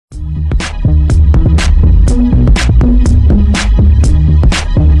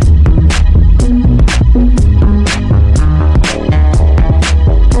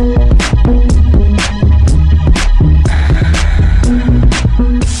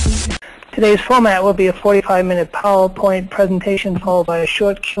Today's format will be a 45-minute PowerPoint presentation followed by a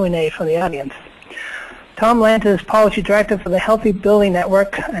short Q&A from the audience. Tom Lanta is Policy Director for the Healthy Building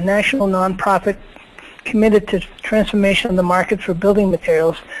Network, a national nonprofit committed to transformation of the market for building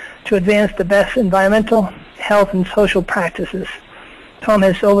materials to advance the best environmental, health, and social practices. Tom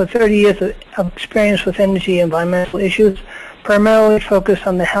has over 30 years of experience with energy and environmental issues, primarily focused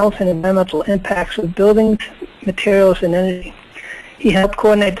on the health and environmental impacts of buildings, materials, and energy. He helped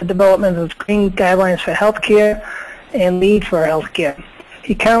coordinate the development of green guidelines for healthcare and LEED for healthcare.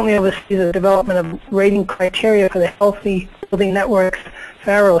 He currently oversees the development of rating criteria for the Healthy Building Network's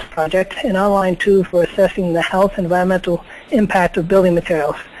Pharos project, an online tool for assessing the health and environmental impact of building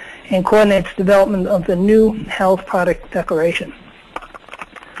materials, and coordinates development of the new health product declaration.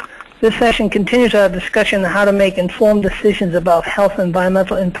 This session continues our discussion on how to make informed decisions about health and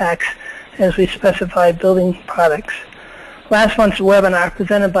environmental impacts as we specify building products. Last month's webinar,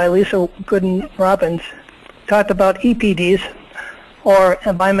 presented by Lisa Gooden-Robbins, talked about EPDs, or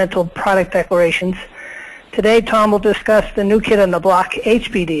Environmental Product Declarations. Today, Tom will discuss the new kid on the block,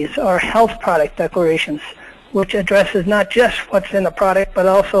 HPDs, or Health Product Declarations, which addresses not just what's in the product, but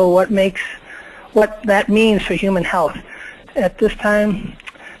also what that means for human health. At this time,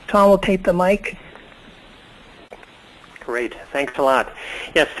 Tom will take the mic. Great, thanks a lot.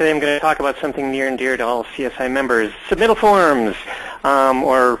 Yes, today I'm going to talk about something near and dear to all CSI members, submittal forms,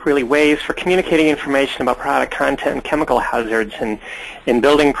 or really ways for communicating information about product content and chemical hazards in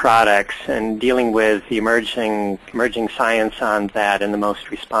building products, and dealing with the emerging science on that in the most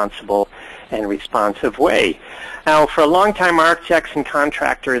responsible and responsive way. Now, for a long time, architects and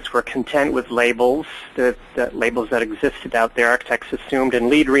contractors were content with labels, the labels that existed out there. Architects assumed, and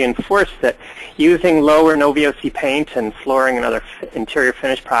LEED reinforced, that using low or no VOC paint and flooring and other interior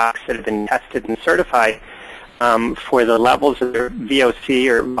finish products that have been tested and certified for the levels of their VOC,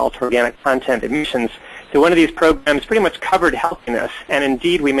 or volatile organic content emissions, so one of these programs pretty much covered healthiness. And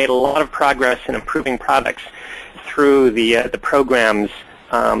indeed, we made a lot of progress in improving products through the programs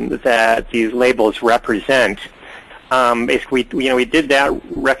that these labels represent. Basically, we did that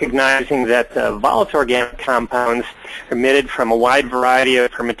recognizing that volatile organic compounds are emitted from a wide variety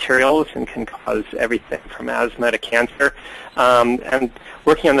of materials and can cause everything from asthma to cancer. And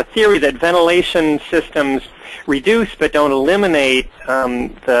working on the theory that ventilation systems reduce but don't eliminate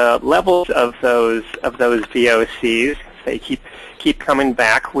the levels of those VOCs. They keep coming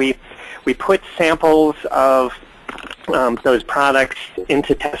back. We put samples of those products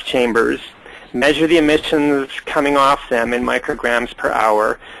into test chambers, measure the emissions coming off them in micrograms per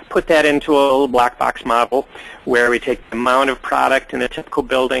hour, put that into a little black box model where we take the amount of product in a typical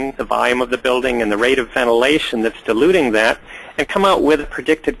building, the volume of the building, and the rate of ventilation that's diluting that, and come out with a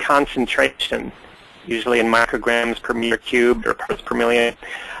predicted concentration, usually in micrograms per meter cubed or parts per million,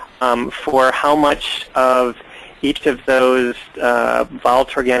 for how much of each of those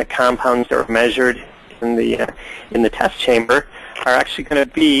volatile organic compounds that were measured in the test chamber are actually going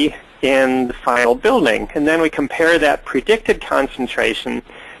to be in the final building. And then we compare that predicted concentration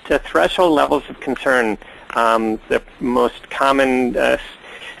to threshold levels of concern. The most common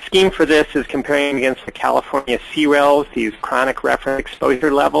scheme for this is comparing against the California CRELs, these chronic reference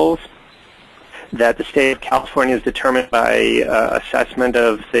exposure levels that the state of California has determined by assessment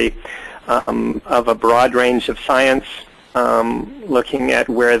of a broad range of science, looking at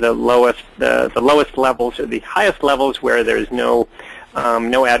where the lowest levels or the highest levels where there's no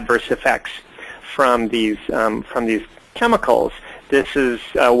adverse effects from these chemicals. This is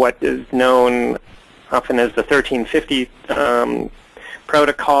what is known often as the 1350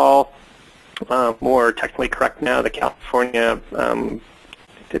 protocol. More technically correct now, the California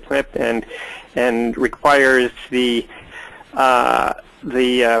TIP, and requires the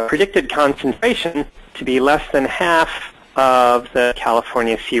predicted concentration to be less than half of the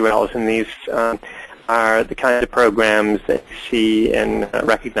California CRELs, and these are the kind of programs that you see and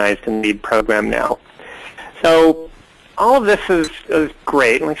recognized in the LEED program now. So all of this is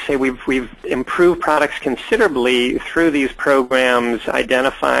great. Like I say, we've improved products considerably through these programs,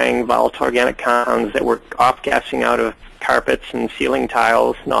 identifying volatile organic compounds that were off-gassing out of carpets and ceiling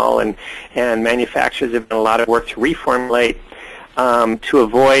tiles and all, and manufacturers have done a lot of work to reformulate to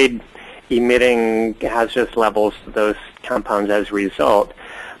avoid emitting hazardous levels of those compounds as a result.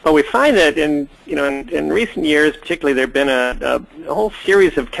 But we find that in recent years, particularly, there have been a whole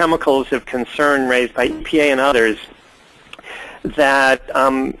series of chemicals of concern raised by EPA and others that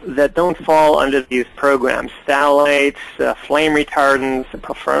don't fall under these programs. Phthalates, flame retardants,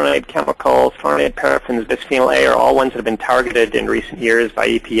 perfluorinated chemicals, fluorinated paraffins, bisphenol A are all ones that have been targeted in recent years by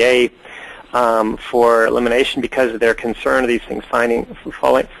EPA for elimination because of their concern of these things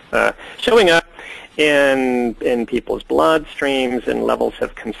showing up in people's bloodstreams and levels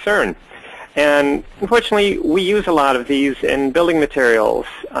of concern. And unfortunately, we use a lot of these in building materials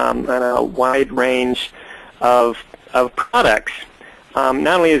on a wide range of products. Not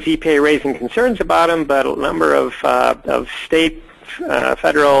only is EPA raising concerns about them, but a number of state,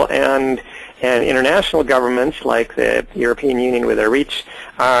 federal, and international governments, like the European Union with their REACH,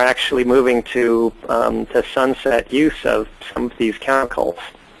 are actually moving to sunset use of some of these chemicals.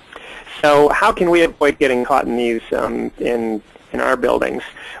 So how can we avoid getting caught in these in our buildings?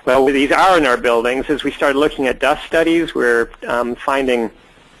 Well, these are in our buildings. As we started looking at dust studies, we're finding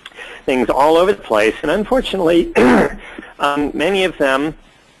things all over the place, and unfortunately, many of them,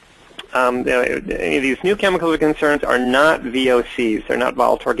 these new chemical concerns are not VOCs. They're not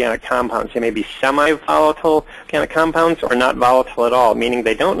volatile organic compounds. They may be semi-volatile organic compounds or not volatile at all, meaning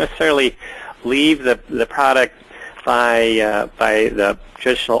they don't necessarily leave the product by the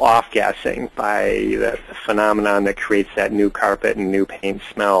traditional off-gassing, by the phenomenon that creates that new carpet and new paint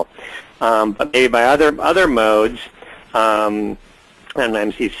smell. But maybe by other modes,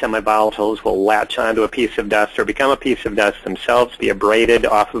 sometimes these semi-volatiles will latch onto a piece of dust or become a piece of dust themselves, be abraded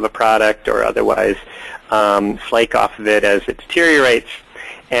off of a product, or otherwise flake off of it as it deteriorates,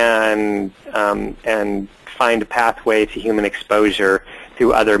 and find a pathway to human exposure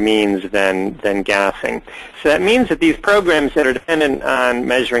through other means than gassing. So that means that these programs that are dependent on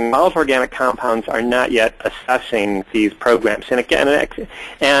measuring volatile organic compounds are not yet assessing these programs. And again,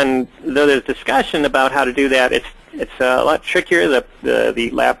 and though there's discussion about how to do that, it's a lot trickier. The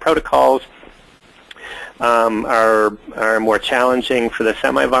lab protocols are more challenging for the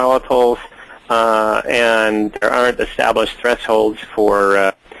semi-volatiles, and there aren't established thresholds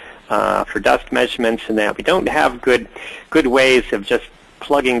for dust measurements, and that we don't have good ways of just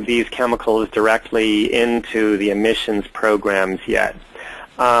plugging these chemicals directly into the emissions programs yet.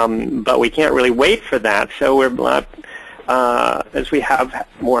 But we can't really wait for that, so we're not, as we have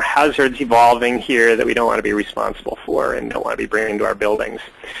more hazards evolving here that we don't want to be responsible for and don't want to be bringing to our buildings.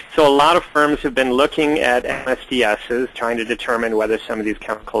 So a lot of firms have been looking at MSDSs, trying to determine whether some of these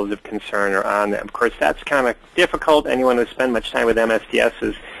chemicals of concern are on them. Of course, that's kind of difficult. Anyone who's spent much time with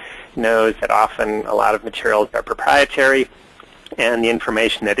MSDSs knows that often a lot of materials are proprietary, and the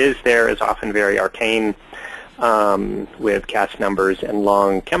information that is there is often very arcane, with CAS numbers and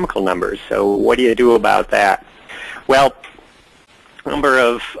long chemical numbers. So what do you do about that? Well, a number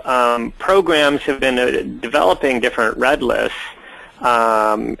of programs have been developing different red lists,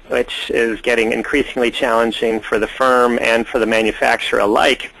 which is getting increasingly challenging for the firm and for the manufacturer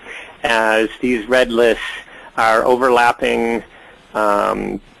alike, as these red lists are overlapping.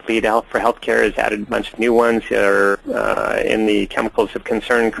 Lead Health for Healthcare has added a bunch of new ones that are in the chemicals of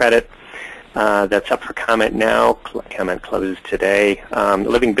concern credit. That's up for comment now. Comment closed today. The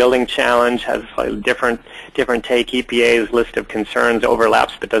Living Building Challenge has a different take. EPA's list of concerns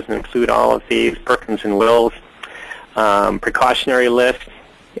overlaps but doesn't include all of these. Perkins and Will's precautionary list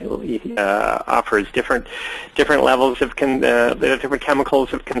offers different levels of different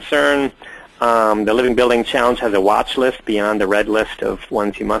chemicals of concern. The Living Building Challenge has a watch list beyond the red list of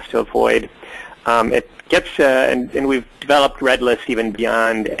ones you must avoid. It gets, and we've developed red lists even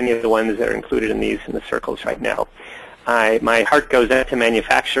beyond any of the ones that are included in the circles right now. My heart goes out to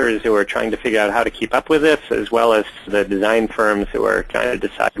manufacturers who are trying to figure out how to keep up with this, as well as the design firms who are trying to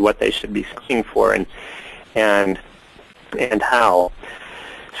decide what they should be looking for and how.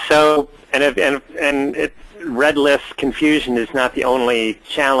 So, red list confusion is not the only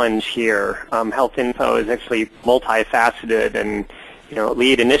challenge here. Health Info is actually multifaceted, and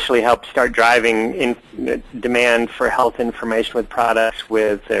LEED initially helped start driving demand for health information with products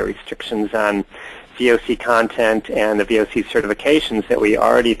with restrictions on VOC content and the VOC certifications that we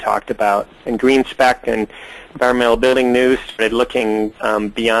already talked about. And GreenSpec and Environmental Building News started looking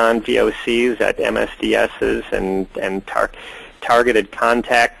beyond VOCs at MSDSs and targeted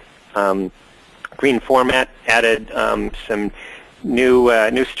contact. Green Format added some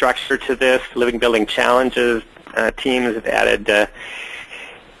new structure to this. Living Building Challenges teams have added the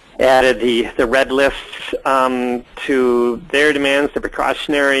red lists to their demands. The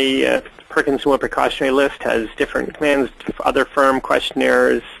precautionary Perkins and Will precautionary list has different commands. Other firm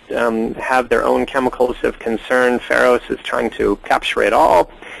questionnaires have their own chemicals of concern. Pharos is trying to capture it all.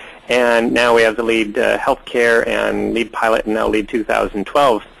 And now we have the LEED Healthcare and LEED Pilot and now LEED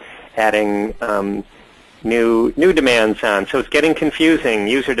 2012 adding new demands on. So it's getting confusing.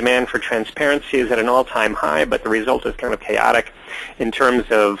 User demand for transparency is at an all-time high, but the result is kind of chaotic in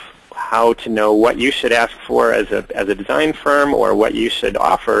terms of how to know what you should ask for as a design firm or what you should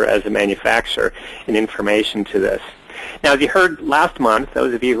offer as a manufacturer in information to this. Now, as you heard last month,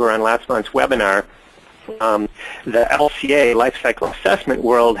 those of you who were on last month's webinar, the LCA, Life Cycle Assessment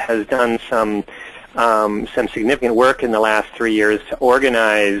world, has done some significant work in the last 3 years to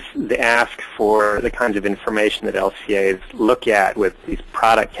organize the ask for the kinds of information that LCAs look at with these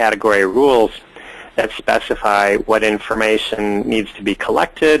product category rules that specify what information needs to be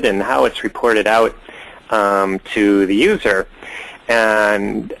collected and how it's reported out to the user.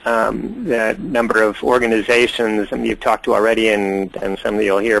 And the number of organizations, some you've talked to already and some that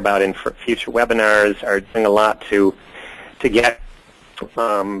you'll hear about in future webinars, are doing a lot to get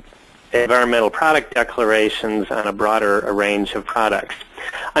environmental product declarations on a broader range of products.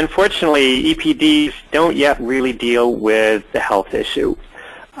 Unfortunately, EPDs don't yet really deal with the health issue.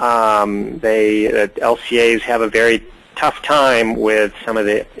 LCAs have a very tough time with some of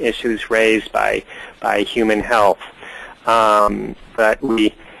the issues raised by human health. But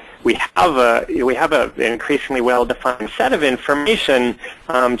we have an increasingly well-defined set of information.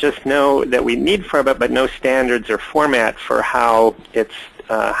 Just know that we need for it, but no standards or format for how it's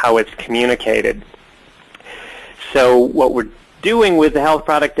communicated. So what we're doing with the Health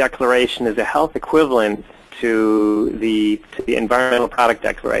Product Declaration is a health equivalent to the Environmental Product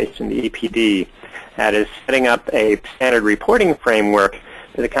Declaration, the EPD, that is setting up a standard reporting framework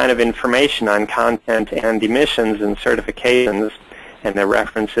for the kind of information on content and emissions and certifications and the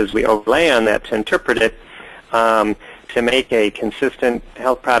references we overlay on that to interpret it, to make a consistent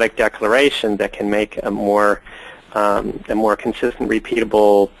health product declaration that can make a more consistent,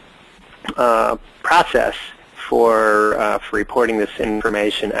 repeatable process for reporting this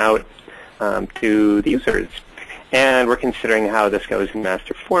information out to the users. And we're considering how this goes in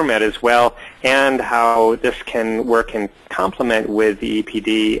master format as well, and how this can work in complement with the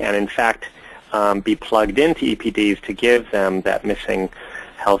EPD and in fact be plugged into EPDs to give them that missing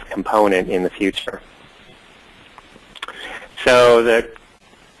health component in the future. So the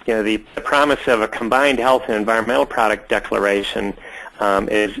promise of a combined health and environmental product declaration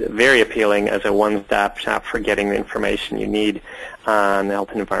is very appealing as a one-stop shop for getting the information you need on the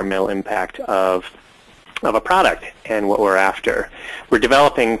health and environmental impact of a product and what we're after. We're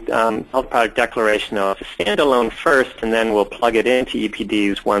developing health product declaration as a standalone first, and then we'll plug it into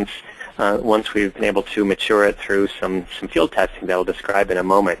EPDs once we've been able to mature it through some field testing that I'll describe in a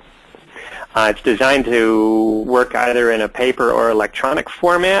moment. It's designed to work either in a paper or electronic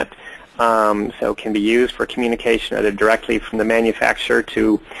format, so it can be used for communication either directly from the manufacturer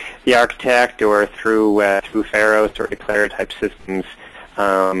to the architect or through Pharos or Declare type systems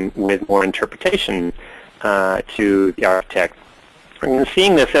with more interpretation to the architect. And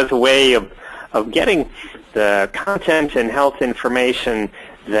seeing this as a way of getting the content and health information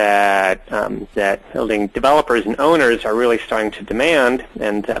that building developers and owners are really starting to demand,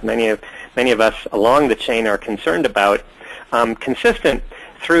 and that many of us along the chain are concerned about, consistent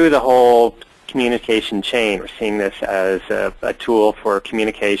through the whole communication chain. We're seeing this as a tool for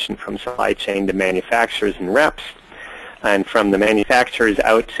communication from supply chain to manufacturers and reps, and from the manufacturers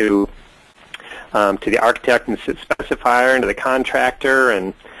out to the architect and specifier, and to the contractor,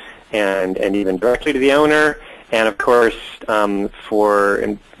 and even directly to the owner, and of course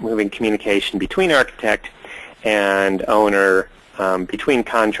for moving communication between architect and owner, between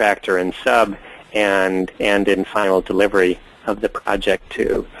contractor and sub, and in final delivery of the project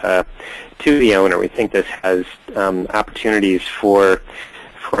to the owner. We think this has opportunities for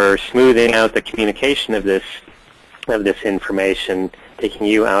smoothing out the communication of this information, taking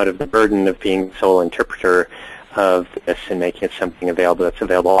you out of the burden of being sole interpreter of this and making it something available that's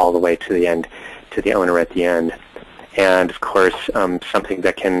available all the way to the end, to the owner at the end. And of course, something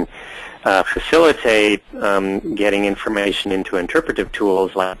that can facilitate getting information into interpretive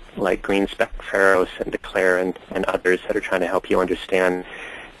tools like GreenSpec, Pharos, and Declare, and others that are trying to help you understand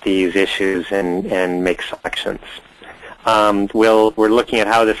these issues and make selections. We're looking at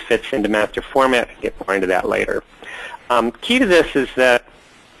how this fits into master format. We'll get more into that later. Key to this is that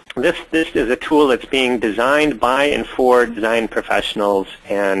this is a tool that's being designed by and for design professionals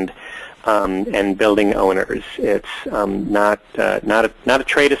and building owners. It's not a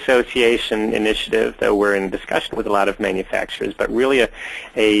trade association initiative, though we're in discussion with a lot of manufacturers, but really an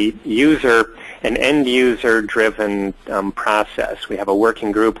end user driven process. We have a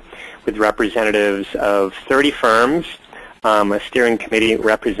working group with representatives of 30 firms, a steering committee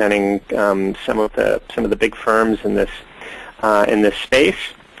representing some of the big firms in this space,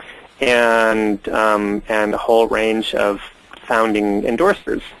 and a whole range of founding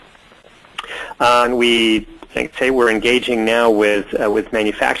endorsers. And we say we're engaging now with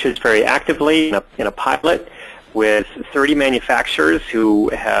manufacturers very actively in a pilot with 30 manufacturers who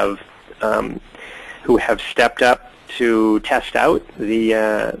have stepped up to test out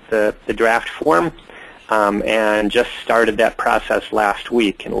the draft form, and just started that process last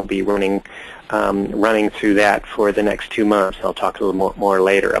week, and we'll be running through that for the next 2 months. I'll talk a little more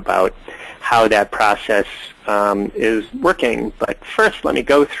later about how that process is working. But first, let me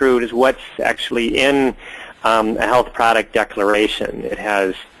go through what's actually in a health product declaration. It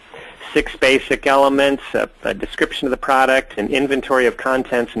has 6 basic elements: a description of the product, an inventory of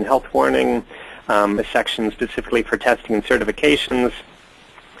contents and health warning, a section specifically for testing and certifications,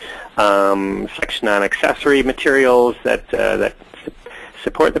 section on accessory materials that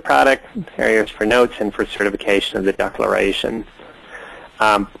support the product, areas for notes, and for certification of the declaration.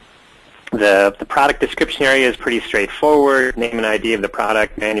 The product description area is pretty straightforward: name and ID of the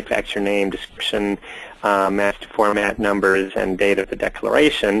product, manufacturer name, description, matched format numbers, and date of the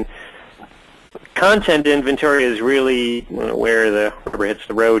declaration. Content inventory is really where the rubber hits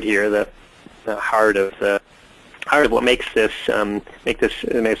the road here, the heart of what makes this an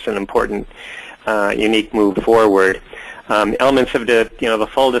important, unique move forward. Elements of the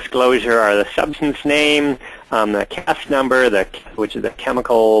full disclosure are the substance name, the CAS number, which is the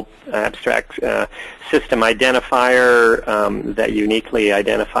chemical abstract system identifier that uniquely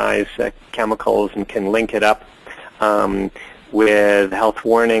identifies chemicals and can link it up with health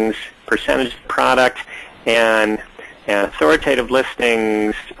warnings, percentage of product, and authoritative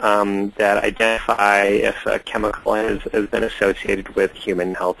listings that identify if a chemical has been associated with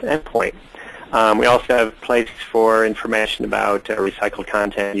human health endpoint. We also have places for information about recycled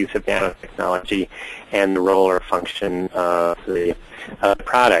content, use of nanotechnology, and the role or function of the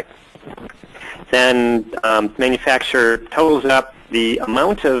product. Then manufacturer totals up the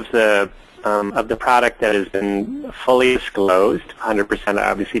amount of the product that has been fully disclosed, 100%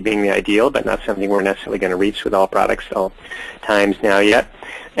 obviously being the ideal, but not something we're necessarily going to reach with all products all times now yet.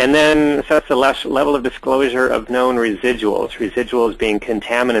 And then sets the level of disclosure of known residuals being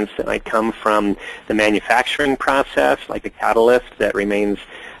contaminants that might come from the manufacturing process, like a catalyst that remains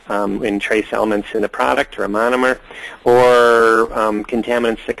in trace elements in the product or a monomer, or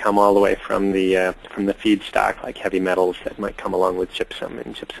contaminants that come all the way from the feedstock, like heavy metals that might come along with gypsum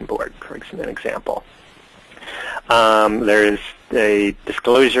and gypsum board, for an example. There's a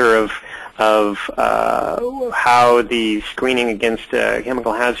disclosure of how the screening against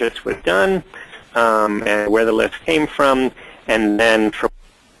chemical hazards was done, and where the list came from, and then from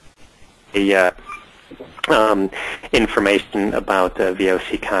the information about the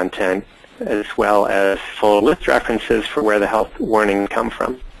VOC content, as well as full list references for where the health warnings come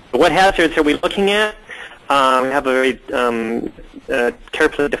from. What hazards are we looking at? We have a very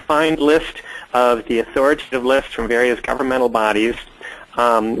carefully defined list of the authoritative list from various governmental bodies,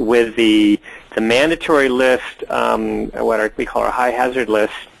 with the mandatory list, what we call our high hazard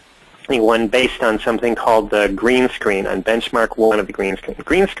list, one based on something called the green screen, on benchmark 1 of the green screen. The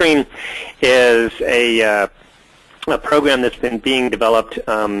green screen is a program that's been being developed,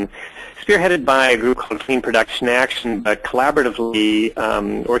 spearheaded by a group called Clean Production Action, but collaboratively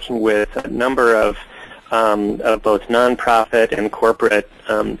working with a number of both nonprofit and corporate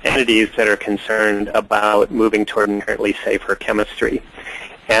entities that are concerned about moving toward inherently safer chemistry.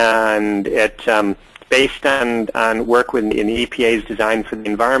 And it's based on work in the EPA's Design for the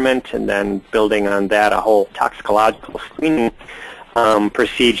Environment, and then building on that a whole toxicological screening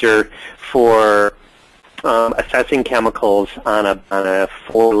procedure for assessing chemicals on a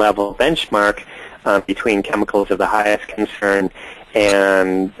 4-level benchmark between chemicals of the highest concern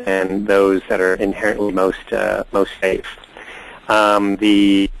and those that are inherently most safe.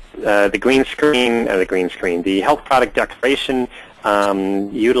 The health product declaration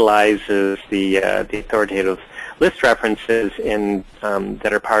utilizes the authoritative list references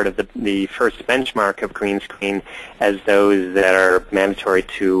that are part of the first benchmark of green screen as those that are mandatory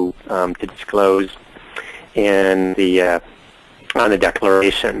to disclose in on the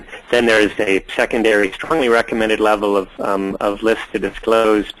declaration. Then there is a secondary, strongly recommended level of lists to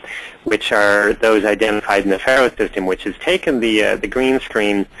disclose, which are those identified in the FARO system, which has taken the green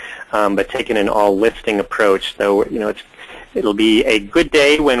screen, but taken an all-listing approach. So it'll be a good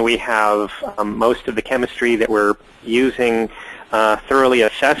day when we have most of the chemistry that we're using thoroughly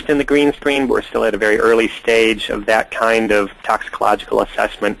assessed in the green screen, but we're still at a very early stage of that kind of toxicological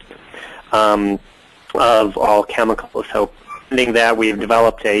assessment of all chemicals. So pending that, we've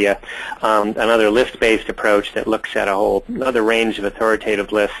developed another list-based approach that looks at a whole other range of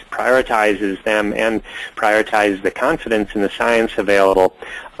authoritative lists, prioritizes them, and prioritizes the confidence in the science available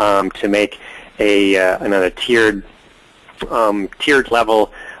to make another tiered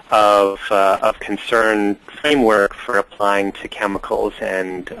level of concern framework for applying to chemicals,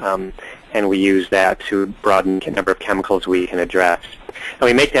 and we use that to broaden the number of chemicals we can address. And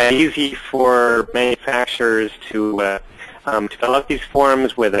we make that easy for manufacturers to fill out these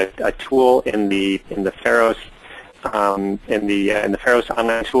forms with a tool in the Pharos in the Pharos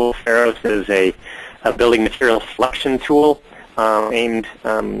online tool. Pharos is a building material selection tool aimed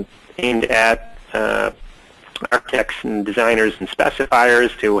at architects and designers and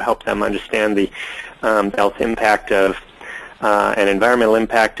specifiers to help them understand the health impact of and environmental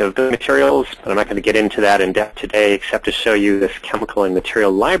impact of building materials. But I'm not going to get into that in depth today, except to show you this chemical and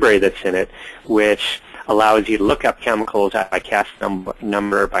material library that's in it, which allows you to look up chemicals by CAS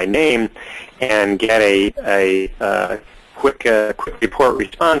number by name and get a quick report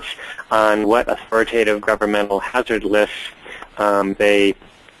response on what authoritative governmental hazard lists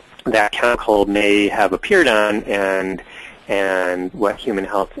that chemical may have appeared on, and what human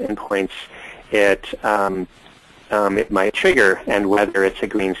health endpoints it might trigger, and whether it's a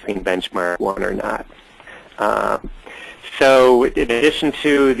green screen benchmark one or not. So in addition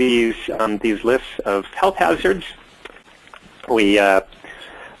to these lists of health hazards, we also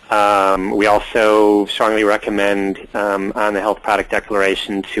strongly recommend on the health product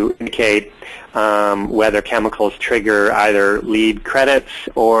declaration to indicate whether chemicals trigger either LEED credits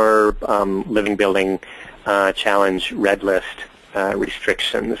or living building challenge red list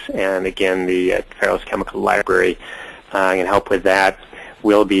restrictions. And again, the Pharos Chemical Library can help with that.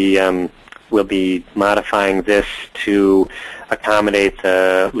 We'll be modifying this to accommodate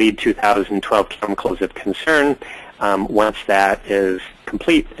the LEED 2012 chemicals of concern once that is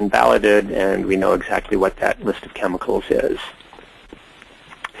complete and validated and we know exactly what that list of chemicals is.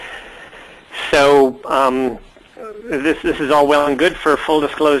 So this is all well and good for full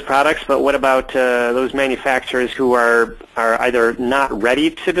disclosed products, but what about those manufacturers who are either not ready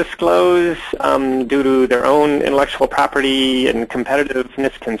to disclose due to their own intellectual property and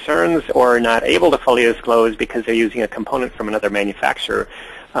competitiveness concerns, or not able to fully disclose because they're using a component from another manufacturer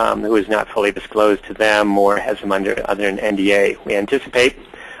who is not fully disclosed to them or has them under an NDA? We anticipate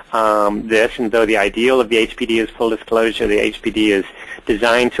this, and though the ideal of the HPD is full disclosure, the HPD is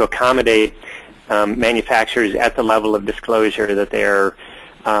designed to accommodate manufacturers at the level of disclosure that they're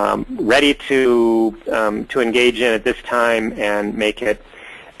ready to engage in at this time, and make it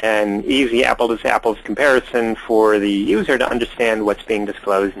an easy apples-to-apples comparison for the user to understand what's being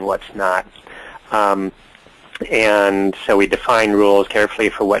disclosed and what's not. And so we define rules carefully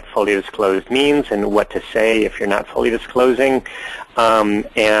for what fully disclosed means and what to say if you're not fully disclosing.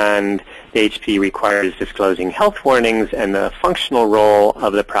 And the HP requires disclosing health warnings and the functional role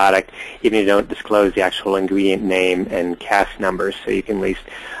of the product, even if you don't disclose the actual ingredient name and CAS numbers, so you can at least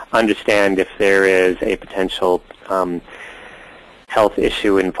understand if there is a potential health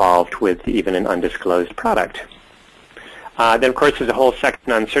issue involved with even an undisclosed product. Then, of course, there's a whole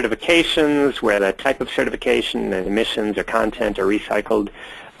section on certifications, where the type of certification, emissions or content or recycled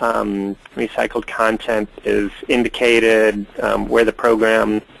content is indicated, where the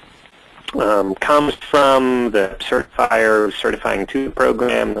program comes from, the certifier certifying to the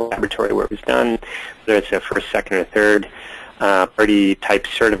program, the laboratory where it was done, whether it's a first, second, or third party type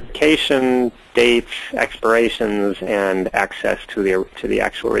certification, dates, expirations, and access to the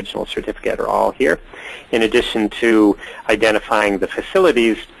actual original certificate are all here. In addition to identifying the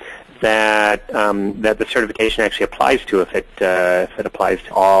facilities that the certification actually applies to, if it applies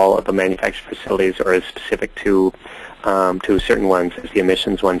to all of the manufactured facilities or is specific to certain ones, as the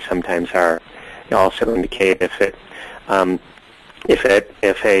emissions ones sometimes are. They also indicate if the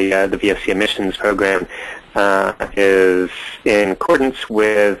VOC emissions program is in accordance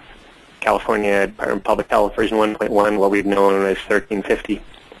with California Department of Public Health version 1.1, what we've known as 1350.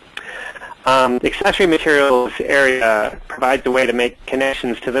 The accessory materials area provides a way to make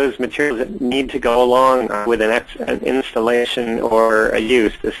connections to those materials that need to go along with an installation or a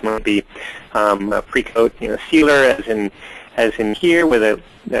use. This might be a pre-coat sealer, as in here, with a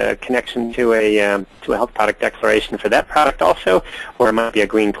connection to a health product declaration for that product also, or it might be a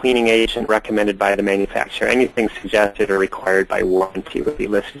green cleaning agent recommended by the manufacturer. Anything suggested or required by warranty would be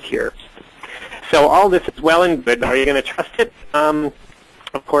listed here. So all this is well and good. Are you going to trust it? Of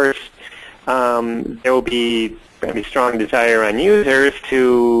course, there will be a strong desire on users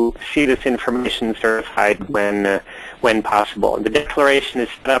to see this information certified when possible. The declaration is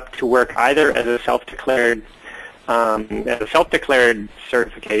set up to work either as a self-declared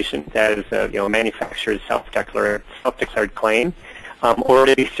certification, that is a manufacturer's self-declared claim, or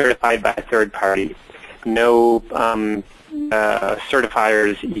to be certified by a third party. No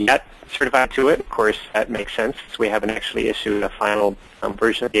certifiers yet certified to it. Of course, that makes sense. We haven't actually issued a final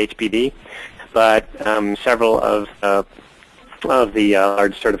version of the HPD, but several of the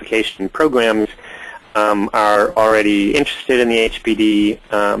large certification programs are already interested in the HPD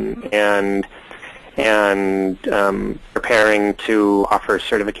and preparing to offer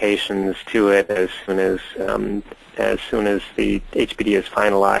certifications to it as soon as the HPD is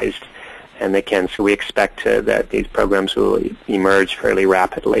finalized, and they can. So we expect that these programs will emerge fairly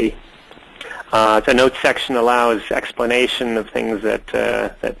rapidly. The notes section allows explanation of things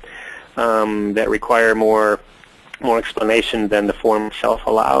that require more explanation than the form itself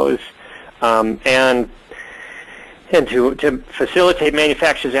allows, and to facilitate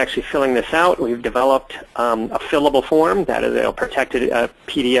manufacturers actually filling this out, we've developed a fillable form, that is a protected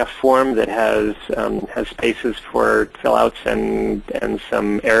PDF form that has spaces for fill-outs and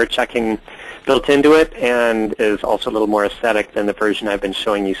some error checking built into it, and is also a little more aesthetic than the version I've been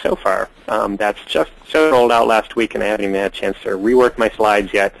showing you so far. That's just rolled out last week, and I haven't even had a chance to rework my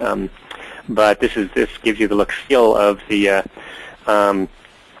slides yet. But this gives you the look feel of the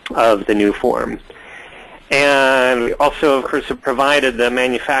new form. And we also, of course, have provided the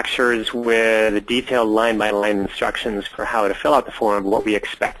manufacturers with detailed line-by-line instructions for how to fill out the form, what we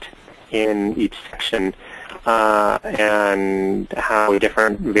expect in each section, and how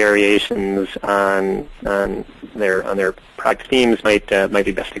different variations on their product themes might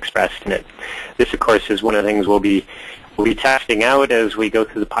be best expressed in it. This, of course, is one of the things we'll be testing out as we go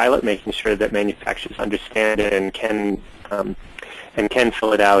through the pilot, making sure that manufacturers understand it and can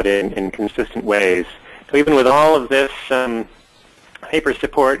fill it out in consistent ways. So even with all of this paper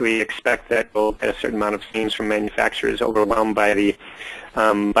support, we expect that we'll get a certain amount of themes from manufacturers overwhelmed by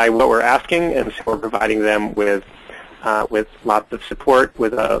what we're asking, and so we're providing them with lots of support,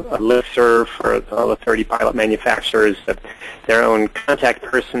 with a listserv for all the 30 pilot manufacturers, their own contact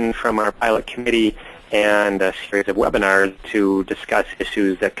person from our pilot committee, and a series of webinars to discuss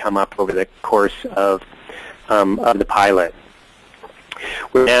issues that come up over the course of the pilot.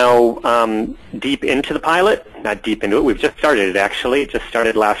 We're now deep into the pilot, not deep into it. We've just started it, actually. It just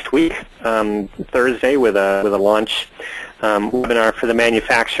started last week, Thursday, with a launch webinar for the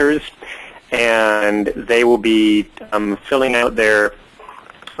manufacturers, and they will be filling out their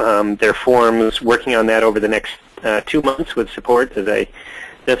forms, working on that over the next 2 months with support, as I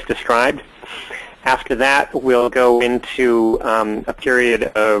just described. After that, we'll go into a period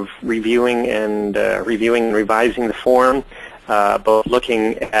of reviewing and revising the form, both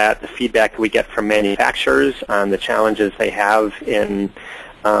looking at the feedback that we get from manufacturers on the challenges they have in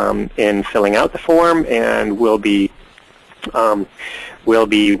filling out the form, and we'll be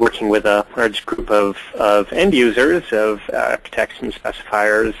working with a large group of end users, of architects and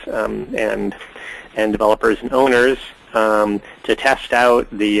specifiers, and developers and owners, to test out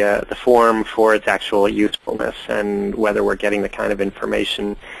the form for its actual usefulness and whether we're getting the kind of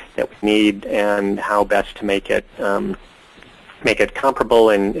information that we need, and how best to make it comparable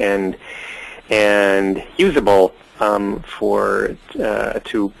and usable to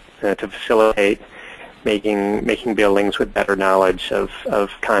facilitate making buildings with better knowledge of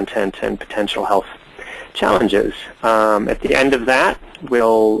content and potential health challenges. At the end of that,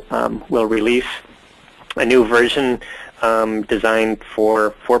 we'll release a new version designed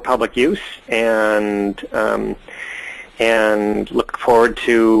for public use, and look forward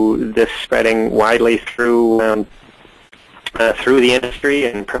to this spreading widely through the industry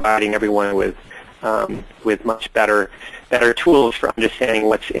and providing everyone with much better tools for understanding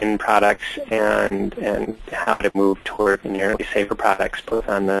what's in products and how to move toward inherently safer products, both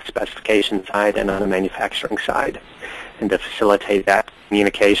on the specification side and on the manufacturing side, and to facilitate that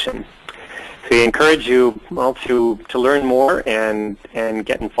communication. So we encourage you all to learn more and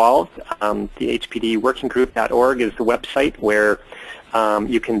get involved. The HPDworkinggroup.org is the website where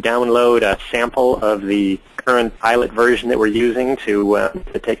you can download a sample of the current pilot version that we're using to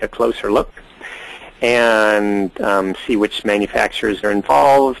take a closer look and see which manufacturers are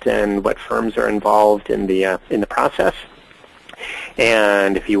involved and what firms are involved in the process.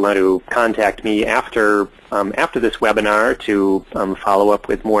 And if you want to contact me after this webinar to follow up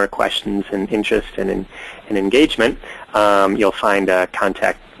with more questions and interest and engagement, you'll find a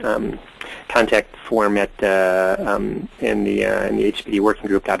contact form in the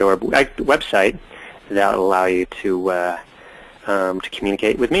HPDworkinggroup.org website that will allow you to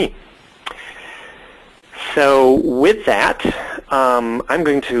communicate with me. So with that, I'm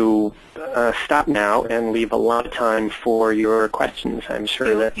going to stop now and leave a lot of time for your questions. I'm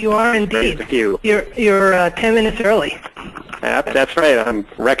sure that you are indeed. There's a few. You're 10 minutes early. That's right. I'm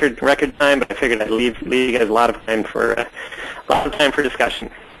record time, but I figured I'd leave you guys a lot of time for discussion.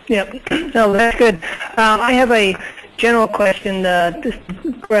 Yep. No, that's good. I have a general question. This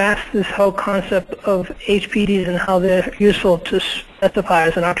grasps this whole concept of HPDs and how they're useful to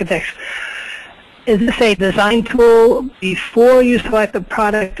specifiers and architects. Is this a design tool before you select a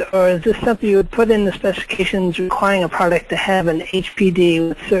product, or is this something you would put in the specifications requiring a product to have an HPD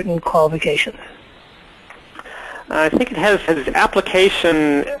with certain qualifications? I think it has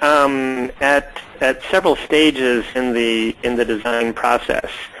application at several stages in the design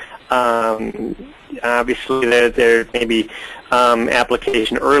process. Obviously, there may be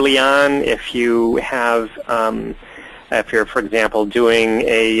application early on if you have, if you're, for example, doing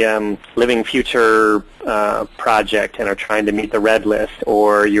a living future project and are trying to meet the red list,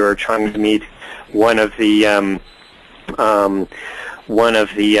 or you're trying to meet one of the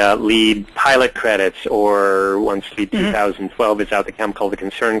lead pilot credits, or once lead 2012 is out, the chemical of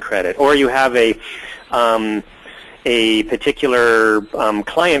concern credit, or you have a particular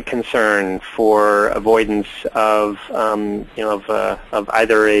client concern for avoidance of of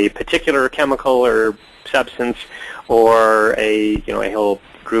either a particular chemical or substance, or a whole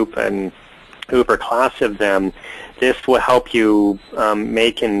group or class of them. This will help you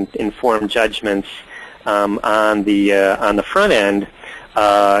make informed judgments on the front end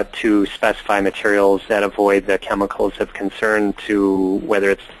to specify materials that avoid the chemicals of concern, to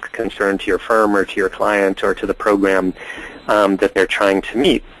whether it's concern to your firm or to your client or to the program that they're trying to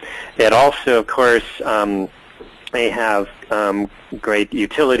meet. It also, of course, may have great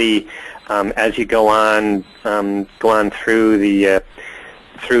utility as you go on through the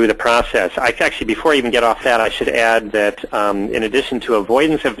process. Actually, before I even get off that, I should add that in addition to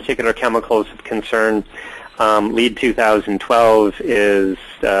avoidance of particular chemicals of concern, LEAD 2012 is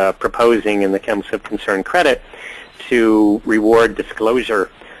proposing in the chemicals of concern credit to reward disclosure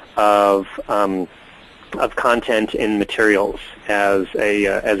of content in materials as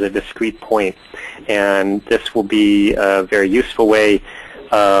a discrete point, and this will be a very useful way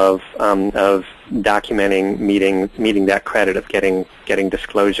of documenting meeting that credit of getting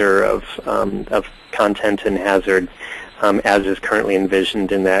disclosure of content and hazard as is currently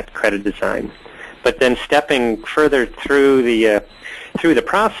envisioned in that credit design. But then stepping further through the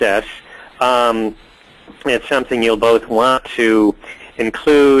process, it's something you'll both want to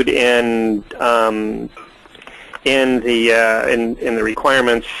include in the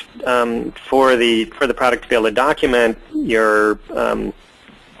requirements for the product to be able to document your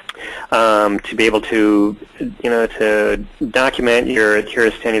to be able to to document your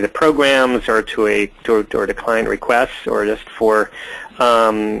adherence to any of the programs, or to client requests, or just for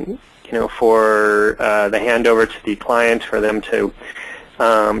for the handover to the client, for them to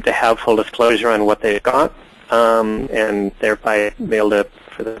have full disclosure on what they've got, and thereby be able to,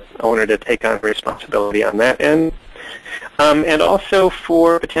 for the owner to take on responsibility on that end. And also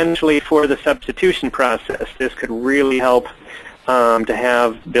potentially for the substitution process. This could really help to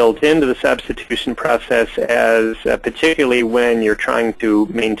have built into the substitution process, as particularly when you're trying to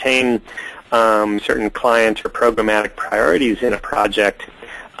maintain certain client or programmatic priorities in a project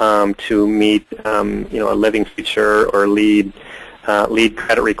to meet a living feature or lead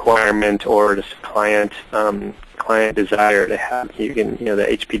credit requirement, or just client desire to have. The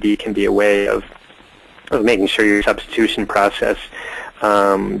HPD can be a way of making sure your substitution process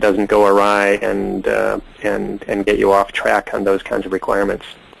doesn't go awry and get you off track on those kinds of requirements.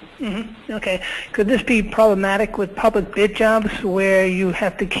 Mm-hmm. Okay. Could this be problematic with public bid jobs where you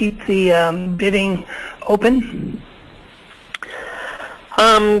have to keep the bidding open?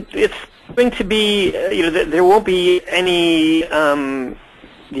 It's going to be, there won't be any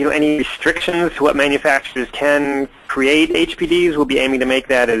any restrictions to what manufacturers can create. HPDs will be aiming to make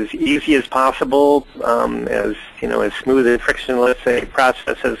that as easy as possible, as smooth and frictionless a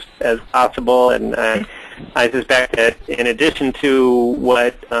process as possible. And I suspect that in addition to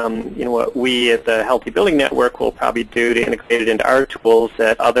what what we at the Healthy Building Network will probably do to integrate it into our tools,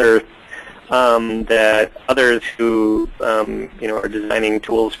 that others who are designing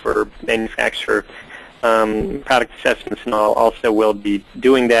tools for manufacturer product assessments and all also will be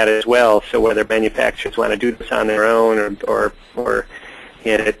doing that as well. So whether manufacturers want to do this on their own or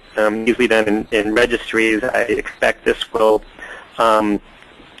get it easily done in registries, I expect this will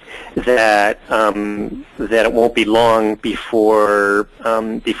that it won't be long before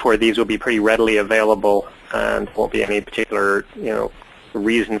these will be pretty readily available, and there won't be any particular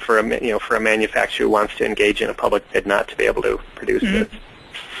reason for a manufacturer who wants to engage in a public bid not to be able to produce this.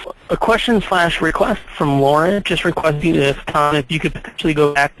 A question/request from Lauren, just requesting Tom, if you could potentially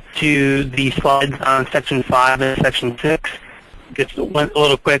go back to the slides on Section 5 and Section 6 just went a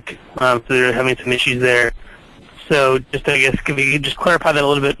little quick, so they're having some issues there. So just, I guess, could we just clarify that a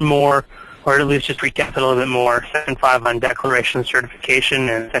little bit more, or at least just recap it a little bit more? Section 5 on declaration certification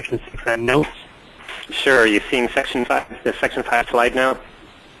and Section 6 on notes. Sure. You're seeing Section 5, the Section 5 slide now?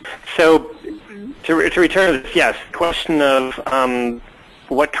 So to return to this, yes, question of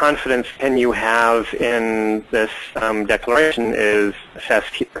what confidence can you have in this declaration is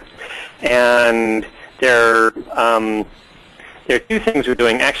assessed here. And there are two things we're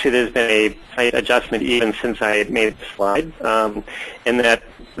doing. Actually, there's been a slight adjustment even since I made the slide, in that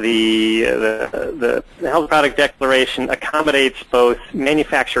the health product declaration accommodates both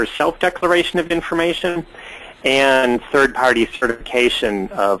manufacturer self-declaration of information and third-party certification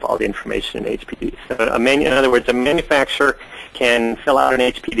of all the information in HPD. So in other words, a manufacturer can fill out an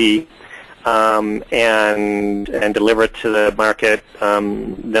HPD and deliver it to the market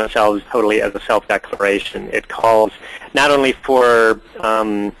themselves totally as a self-declaration. It calls not only for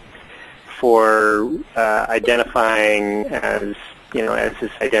identifying, as as is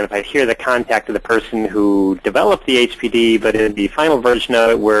identified here, the contact of the person who developed the HPD, but in the final version of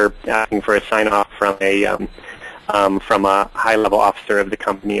it, we're asking for a sign-off from a high-level officer of the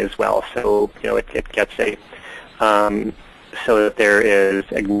company as well. So it gets a so that there is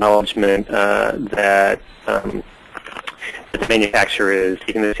acknowledgement that the manufacturer is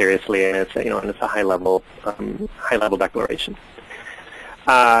taking this seriously, and it's a high-level declaration.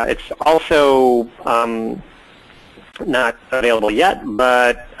 It's also not available yet,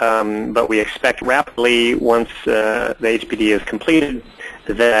 but we expect rapidly, once the HPD is completed,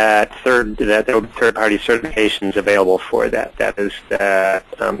 that there will be third-party certifications available for that. That is that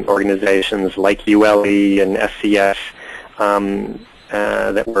organizations like ULE and SCS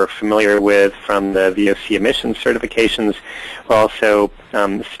that we're familiar with from the VOC emissions certifications will also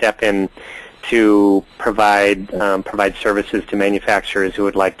step in to provide services to manufacturers who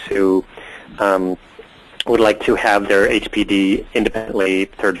would like to have their HPD independently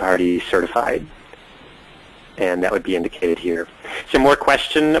third-party certified, and that would be indicated here. Is there more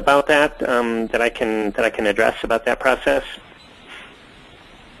question about that that I can address about that process?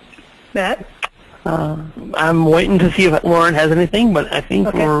 Matt? I'm waiting to see if Lauren has anything, but I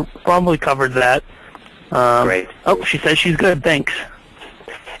think we're probably covered that. Great. Oh, she says she's good. Thanks.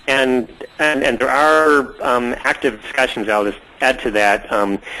 And there are active discussions, I'll just add to that,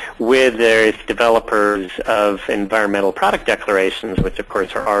 with various developers of environmental product declarations, which of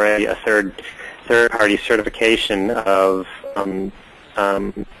course are already a third-party certification of some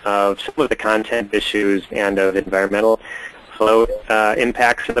of the content issues and of environmental flow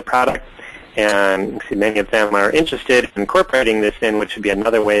impacts of the product. And many of them are interested in incorporating this in, which would be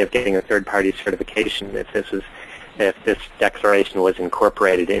another way of getting a third-party certification if this declaration was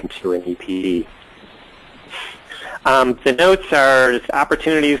incorporated into an EPD. The notes are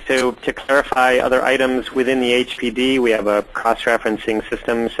opportunities to clarify other items within the HPD. We have a cross-referencing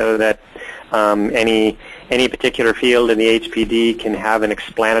system so that any particular field in the HPD can have an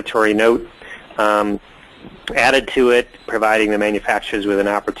explanatory note added to it, providing the manufacturers with an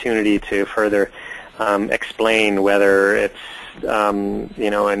opportunity to further explain, whether it's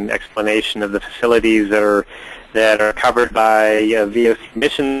an explanation of the facilities that are covered by VOC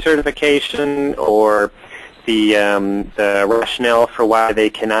emission certification, or the rationale for why they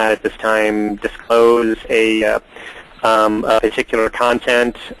cannot at this time disclose a particular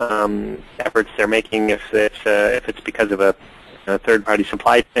content, efforts they're making if it's because of a third-party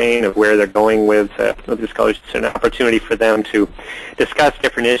supply chain, of where they're going with disclosure. It's an opportunity for them to discuss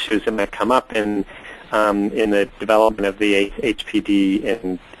different issues that might come up in the development of the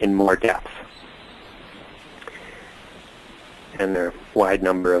HPD in more depth. And there are a wide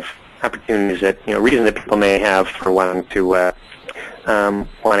number of opportunities that reasons that people may have for wanting to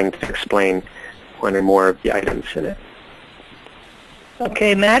explain one or more of the items in it.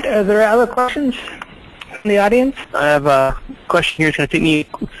 Okay, Matt, are there other questions from the audience? I have a question here. It's going to take me a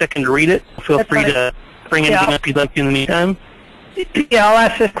second to read it. Feel free to bring anything up you'd like to in the meantime. Yeah, I'll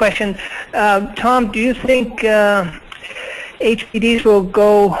ask this question. Tom, do you think HPDs will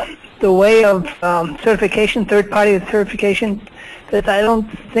go the way of certification, third-party certification? Because I don't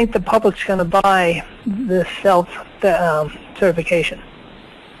think the public's going to buy the self-certification.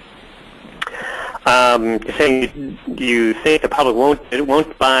 You're saying you think the public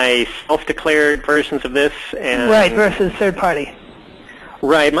won't buy self-declared versions of this? Right, versus third-party.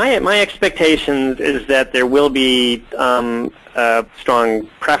 Right. My expectation is that there will be a strong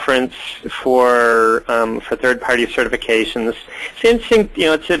preference for third-party certifications. It's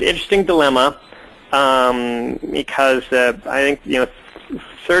it's an interesting dilemma because I think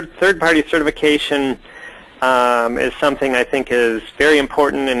third-party certification is something I think is very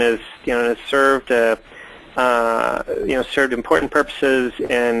important and has served served important purposes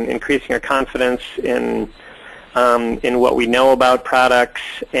in increasing our confidence in what we know about products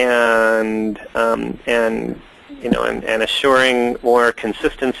and assuring more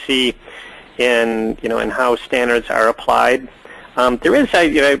consistency in how standards are applied. There is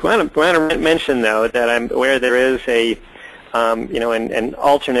I want to mention though that I'm aware there is an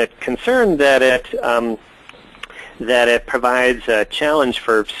alternate concern that it provides a challenge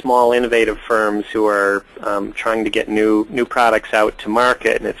for small innovative firms who are trying to get new products out to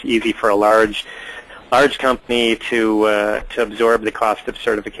market, and it's easy for a large company to absorb the cost of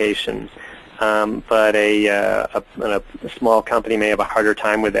certification. But a small company may have a harder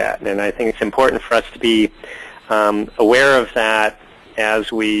time with that, and I think it's important for us to be aware of that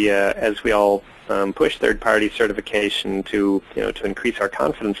as we all push third-party certification to increase our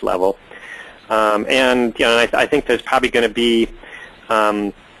confidence level. And I think there's probably going to be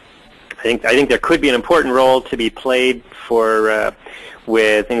I think there could be an important role to be played for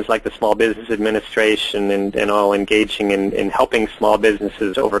with things like the Small Business Administration and all engaging in helping small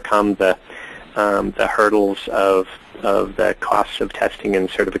businesses overcome the hurdles of the costs of testing and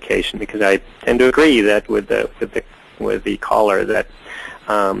certification, because I tend to agree that with the caller that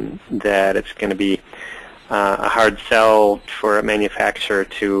it's going to be a hard sell for a manufacturer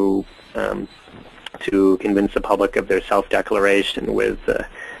to convince the public of their self-declaration with the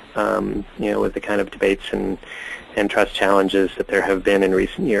kind of debates and trust challenges that there have been in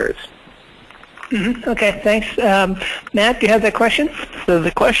recent years. Mm-hmm. Okay, thanks. Matt, do you have that question? So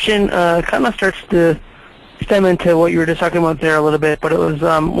the question kind of starts to stem into what you were just talking about there a little bit, but it was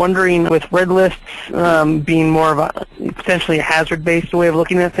wondering, with red lists being more of a potentially a hazard-based way of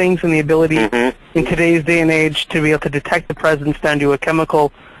looking at things, and the ability in today's day and age to be able to detect the presence down to a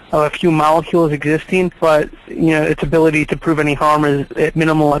chemical of a few molecules existing, but its ability to prove any harm is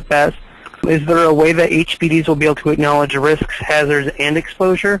minimal at best. Is there a way that HPDs will be able to acknowledge risks, hazards, and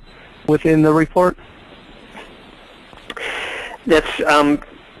exposure within the report? That's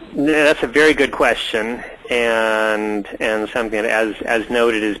a very good question, and something that, as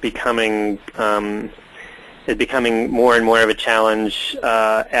noted, is becoming more and more of a challenge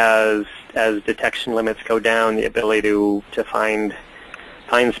as detection limits go down. The ability to find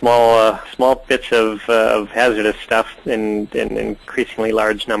small bits of hazardous stuff in an increasingly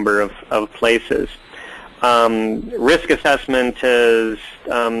large number of places. Risk assessment has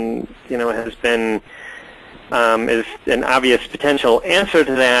been is an obvious potential answer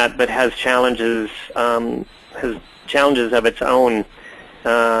to that, but has challenges of its own.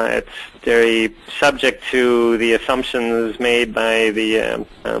 It's very subject to the assumptions made by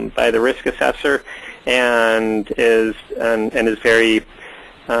the risk assessor, and is very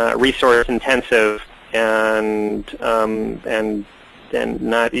resource intensive and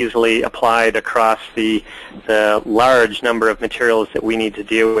not easily applied across the large number of materials that we need to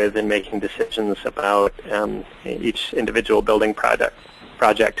deal with in making decisions about each individual building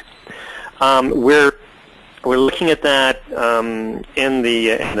project. We're looking at that in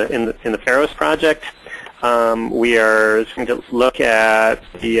the Pharos project. We are going to look at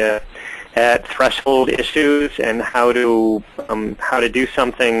at threshold issues and how to do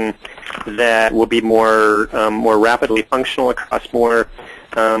something that will be more rapidly functional across more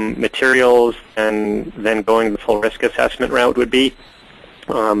materials than going the full risk assessment route would be.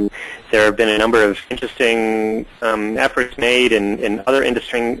 There have been a number of interesting efforts made in other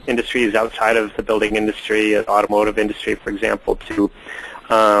industries outside of the building industry, automotive industry, for example, to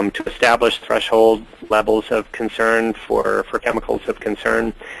establish threshold levels of concern for chemicals of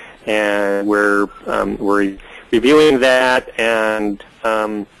concern. And we're reviewing that and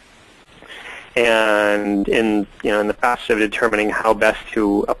in the process of determining how best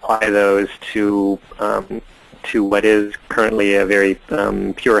to apply those to what is currently a very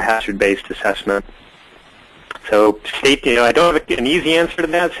pure hazard-based assessment. So I don't have an easy answer to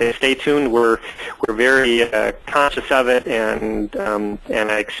that. So stay tuned. We're very conscious of it, and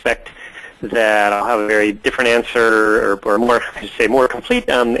I expect that I'll have a very different answer, or more, I should say, more complete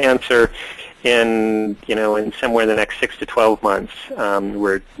answer in somewhere in the next 6 to 12 months.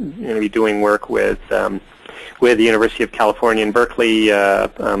 We're going to be doing work with the University of California in Berkeley,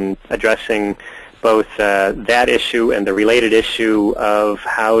 addressing both that issue and the related issue of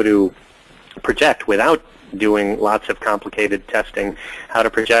how to project without doing lots of complicated testing, how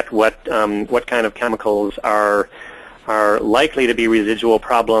to project what kind of chemicals are likely to be residual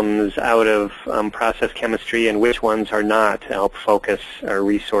problems out of process chemistry and which ones are not, to help focus our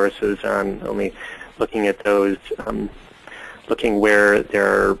resources on only looking at those where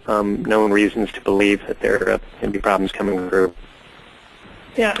there are known reasons to believe that there can be problems coming through.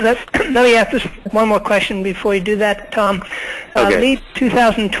 Yeah, let me ask just one more question before you do that, Tom. Okay. LEAD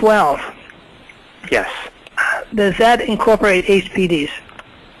 2012, Yes. does that incorporate HPDs?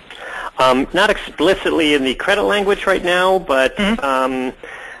 Not explicitly in the credit language right now, but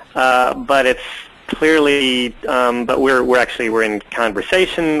but it's clearly. But we're in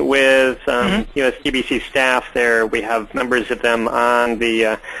conversation with USDBC staff. There, we have members of them on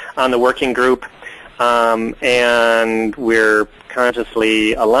the working group, and we're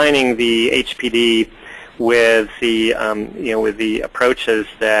consciously aligning the HPD with the with the approaches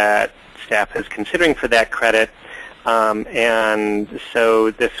that staff is considering for that credit. And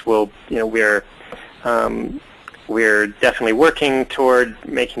so this will, we're definitely working toward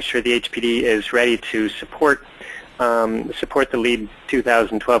making sure the HPD is ready to support the LEAD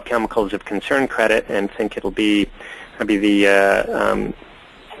 2012 chemicals of concern credit, and think it'll be the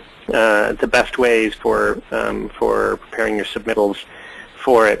best ways for preparing your submittals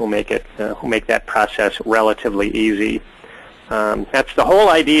for it. Will make that process relatively easy. That's the whole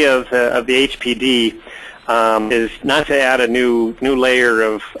idea of the HPD. Is not to add a new layer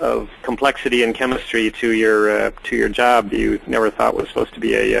of complexity and chemistry to your job you never thought was supposed to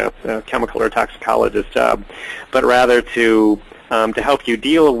be a chemical or toxicologist job, but rather to help you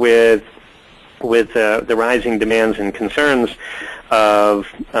deal with the rising demands and concerns of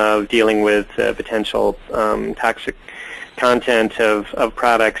dealing with potential toxic content of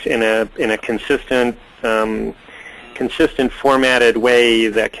products in a consistent formatted way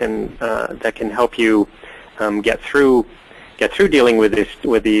that can help you get through dealing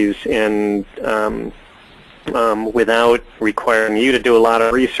with these and without requiring you to do a lot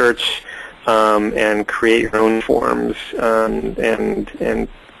of research and create your own forms and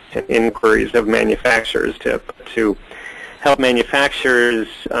inquiries of manufacturers to help manufacturers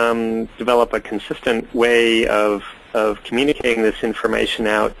develop a consistent way of communicating this information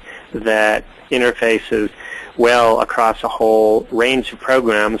out that interfaces well across a whole range of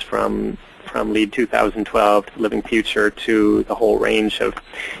programs from LEAD 2012 to Living Future to the whole range of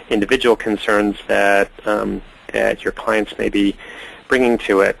individual concerns that your clients may be bringing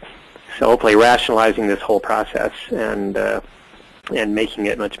to it. So hopefully rationalizing this whole process and making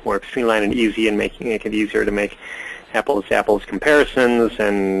it much more streamlined and easy, and making it easier to make apples-to-apples comparisons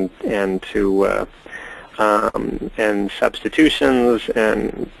and substitutions,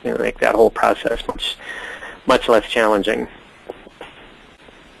 and make that whole process much less challenging.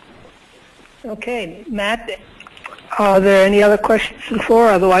 Okay, Matt, are there any other questions to the floor?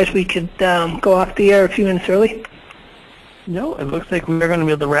 Otherwise, we could go off the air a few minutes early. No, it looks like we're going to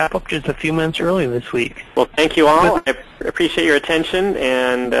be able to wrap up just a few minutes early this week. Well, thank you all. I appreciate your attention,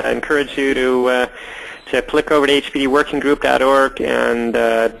 and encourage you to click over to hpdworkinggroup.org and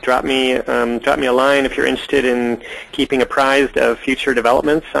drop me a line if you're interested in keeping apprised of future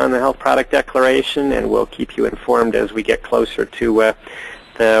developments on the Health Product Declaration, and we'll keep you informed as we get closer to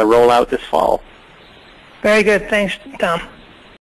the rollout this fall. Very good. Thanks, Tom.